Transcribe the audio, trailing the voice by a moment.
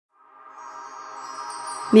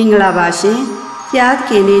မင်္ဂလာပါရှင်။ဖျားခ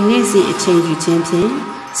င်နေနေ့စဉ်အချိန်ယူခြင်းဖြင့်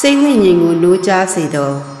စိတ်ဝိညာဉ်ကိုနိုးကြားစေ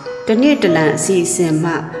သောတနေ့တလံအစီအစဉ်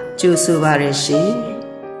မှကြိုဆိုပါရရှင်။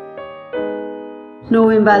နိုဝ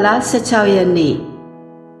င်ဘာလ16ရက်နေ့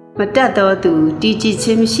မတတ်သောသူတည်ကြည်ခြ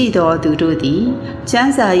င်းမရှိသောသူတို့သည်ချ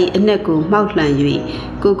မ်းသာ၏အ내ကိုမှောက်လှန်၍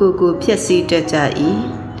ကိုဖျက်ဆီးတတ်ကြ၏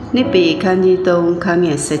။နှစ်ပေခန်းကြီး3ခန်းင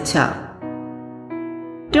ယ်16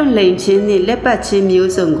တွန့်လိန်ခြင်းနှင့်လက်ပတ်ခြင်း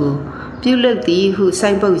မျိုးစုံကိုပြုလုပ်သည်ဟု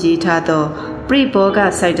စိုင်းပုတ်ရေးထားသောပရိဘောဂ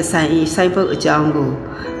ဆိုင်တဆိုင်၏စိုင်းပုတ်အကြောင်းကို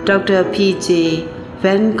ဒေါက်တာ P.J.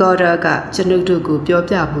 Van Gorder ကကျွန်ုပ်တို့ကိုပြော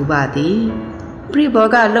ပြပူပါသည်ပရိဘော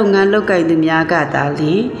ဂလုပ်ငန်းလုပ်ကိုင်သူများကသာလျှ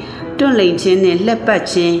င်တွန့်လိန်ခြင်းနှင့်လက်ပတ်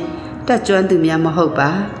ခြင်းတတ်ကျွမ်းသူများမဟုတ်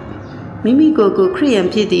ပါမိမိကိုယ်ကိုခရိယန်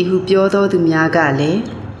ဖြစ်သည်ဟုပြောသောသူများကလည်း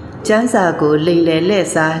ကျမ်းစာကိုလိမ်လည်လက်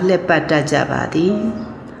စားလက်ပတ်တတ်ကြပါသည်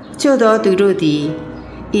ချို့သောသူတို့သည်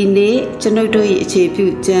ဤနေ့ကျွန်ုပ်တို့၏အခြေပြု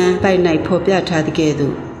ကျမ်းပိုက်၌ဖော်ပြထားတဲ့ကဲ့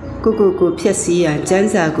သို့ကိုဖျက်ဆီးရန်ကျမ်း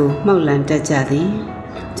စာကိုမှောက်လန်တတ်ကြသည်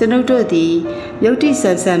ကျွန်ုပ်တို့သည်ယုတ်တိဆ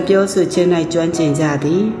န်ဆန်ပြောဆိုခြင်း၌ကျွမ်းကျင်ကြသ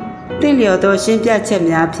ည်တင့်လျော်သောရှင်းပြချက်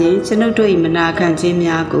များဖြင့်ကျွန်ုပ်တို့၏မနာခံခြင်း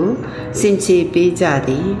များကိုစင်ချေပေးကြသ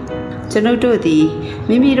ည်ကျွန်ုပ်တို့သည်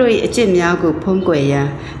မိမိတို့၏အကျင့်များကိုဖုံးကွယ်ရန်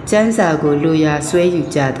ကျမ်းစာကိုလိုရာဆွဲယူ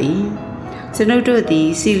ကြသည်ကျွန်ုပ်တို့သည်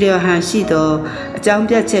စီလျော်ဟန်ရှိသောအကြောင်း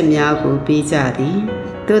ပြချက်များကိုပေးကြသည်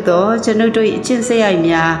သို့သောကျွန်ုပ်တို့၏အကျင့်စရိုက်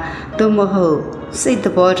များသို့မဟုတ်စိတ်သ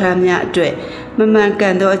ဘောထားများအတွက်မမှန်က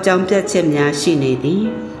န်သောအကြောင်းပြချက်များရှိနေသည်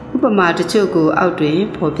ဥပမာတချို့ကိုအောက်တွင်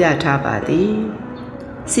ဖော်ပြထားပါသည်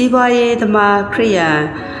စီးပွားရေးသမားခရိယာ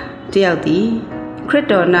တယောက်သည်ခရစ်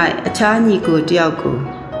တော်၌အခြားညီကိုတယောက်ကို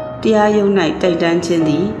တရားရုံး၌တိုင်တန်းခြင်း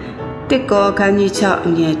သည်တစ်ကောခန်းကြီး6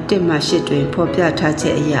အငယ်1မှ8တွင်ဖော်ပြထားချ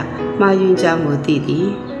က်အရမှားယွင်းကြောင်းကိုသိသည်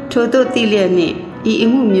ထို့သို့သိလျက်နှင့်ဤအ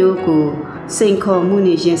မှုမျိုးကိုစိန်ခေါ်မှု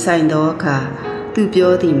နှင့်ရင်ဆိုင်သောအခါသူ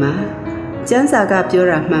ပြောသည်မှာကျမ်းစာကပြော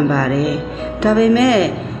တာမှန်ပါတယ်ဒါပေမဲ့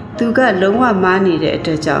သူကလုံးဝမှားနေတဲ့အ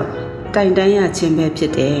တွက်ကြောင့်တိုင်တန်းရခြင်းပဲဖြ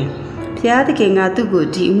စ်တယ်ဖျားသခင်ကသူ့ကို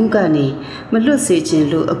ဒီအမှုကနေမလွတ်စေခြင်း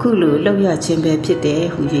လို့အခုလိုလောက်ရခြင်းပဲဖြစ်တယ်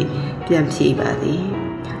ဟု၍ပြန်ဖြေပါသည်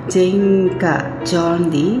ဂျိန်းကဂျွန်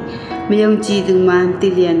သည်မယုံကြည်သူမှန်သိ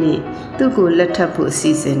လျက်နှင့်သူ့ကိုလက်ထပ်ဖို့စီ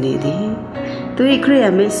စဉ်နေသည်သူ၏ခရိယာ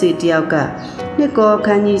မိတ်ဆွေတယောက်ကနှစ်ကောခ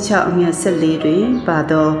န်းကြီး6အငယ်14တွင်ပါ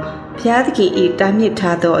သောဖျားသခင်၏တားမြစ်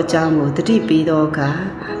ထားသောအကြောင်းကိုတတိပေးသောအခါ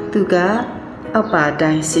သူကအောက်ပါ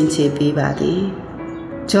တိုင်းဆင်ခြေပေးပါသည်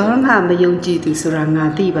ဂျွန်ဟာမယုံကြည်သူဆိုတာငါ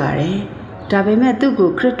သိပါတယ်ဒါပေမဲ့သူ့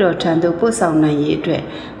ကိုခရစ်တော်ထံသို့ပို့ဆောင်နိုင်ရေးအတွက်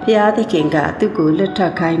ဖျားသခင်ကသူ့ကိုလက်ထ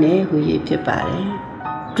ပ်ခိုင်းတယ်ဟု၍ဖြစ်ပါတယ်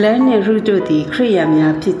ဂလန်နှင့်ရူတို့သည်ခရိယာ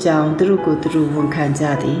များဖြစ်ကြောင်းသူတို့ကိုသူတို့ဝန်ခံကြ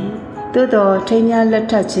သည်သို့သောထိမ်းများလက်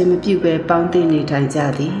ထပ်ခြင်းမပြုဘဲပေါင်းသိနေထိုင်ကြ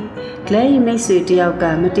သည်ဂလန်၏မိတ်ဆွေတယောက်က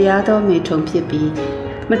မတရားသောမိထုံဖြစ်ပြီး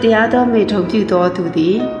မတရားသောမိထုံပြုသောသူသ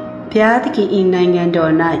ည်ဘုရားသခင်၏နိုင်ငံ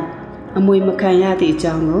တော်၌အမွေမခံရသည့်အ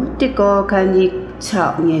ကြောင်းကိုတစ်ကောခန်းကြီး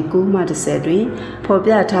6ငယ်9မှ10တွင်ဖော်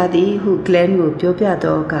ပြထားသည်ဟုဂလန်ကိုပြောပြ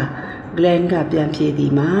သောအခါဂလန်ကပြန်ဖြေသ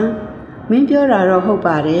ည်မှာမင်းပြောတာတော့ဟုတ်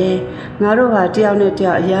ပါတယ်ငါတို့ဟာတယောက်နဲ့တ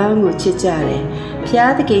ယောက်အရာကိုချစ်ကြတယ်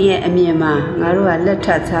ဖျားသခင်ရဲ့အမြင်မှာငါတို့ကလက်ထ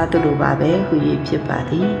ပ်ထားသလိုပါပဲဟု၍ဖြစ်ပါ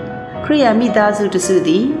သည်ခရိယာမိသားစုတစုသ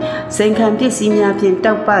ည်စိန်ခံပစ္စည်းများဖြင့်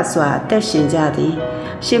တောက်ပစွာအသက်ရှင်ကြသည်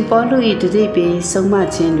ရှင်ပေါလု၏တတိပေဆုံးမ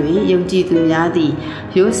ခြင်းတွင်ယုံကြည်သူများသည်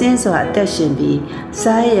ရိုးစင်းစွာအသက်ရှင်ပြီး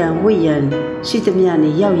စားရန်ဝိရန်ရှိသမျှနှ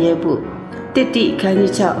င့်ရောက်ရဲဖို့တစ်တိခန်း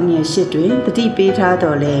ကြီး6အငယ်8တွင်တတိပေးထား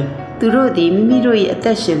တော်လဲသူတို့သည်မိမိတို့၏အသ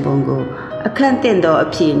က်ရှင်ပုံကိုအခန့်တင့်သောအ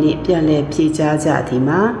ဖြစ်နှင့်ပြန်လည်ဖြေကြားကြသည်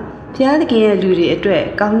မှာဘုရားသခင်ရဲ့လူတွေအတွက်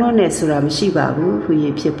ကောင်းသောနယ်ဆိုတာမရှိပါဘူးဟု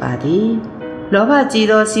၍ဖြစ်ပါသည်လောဘကြီး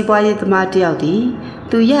သောစီးပွားရေးသမားတယောက်သည်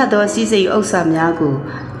သူရသောစီးစိမ်ဥစ္စာများကို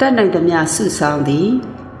တတ်နိုင်သမျှစုဆောင်းသည်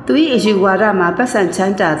သူ၏အယူဝါဒမှာပတ်စံချ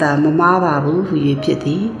မ်းသာတာမမားပါဘူးဟု၍ဖြစ်သ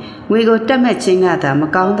ည်ငွေကိုတက်မဲ့ခြင်းကသာမ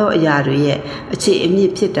ကောင်းသောအရာတွေရဲ့အခြေအမြ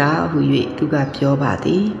စ်ဖြစ်တာဟု၍သူကပြောပါသ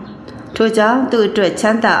ည်ထို့ကြောင့်သူအတွက်ချ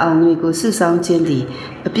မ်းသာအောင်ငွေကိုစုဆောင်းခြင်းသည်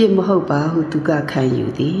အပြစ်မဟုတ်ပါဟုသူကခံယူ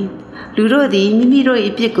သည်လူတို့သည်မိမိတို့၏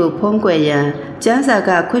အပြစ်ကိုဖုံးကွယ်ရန်ကျမ်းစာက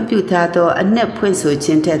ခွင့်ပြုထားသောအ내ဖွင့်ဆိုခြ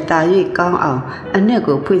င်းထက်သာ၍ကောင်းအောင်အ내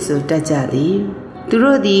ကိုဖွင့်ဆိုတတ်ကြသည်သူ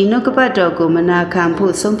တို့သည်နှုတ်ကပတ်တော်ကိုမနာခံ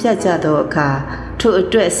ဖို့ဆုံးဖြတ်ကြသောအခါထိုအ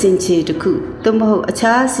တွက်စင်ချေတစ်ခုသို့မဟုတ်အ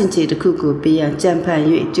ခြားစင်ချေတစ်ခုကိုပေးရန်ကြံဖန်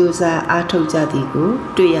၍ကြိုးစားအားထုတ်ကြသည်ကို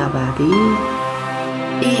တွေ့ရပါသည်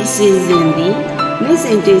ဤအစီအစဉ်သည်နေ့စ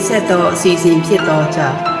ဉ်တင်ဆက်သောအစီအစဉ်ဖြစ်သောကြော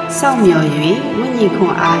င့်စောင့်မျှော်၍ဝိညာဉ်ခွ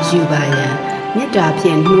န်အားယူပါရန်မေတ္တာဖြ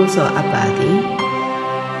င့်နှိုးဆော်အပ်ပါသည်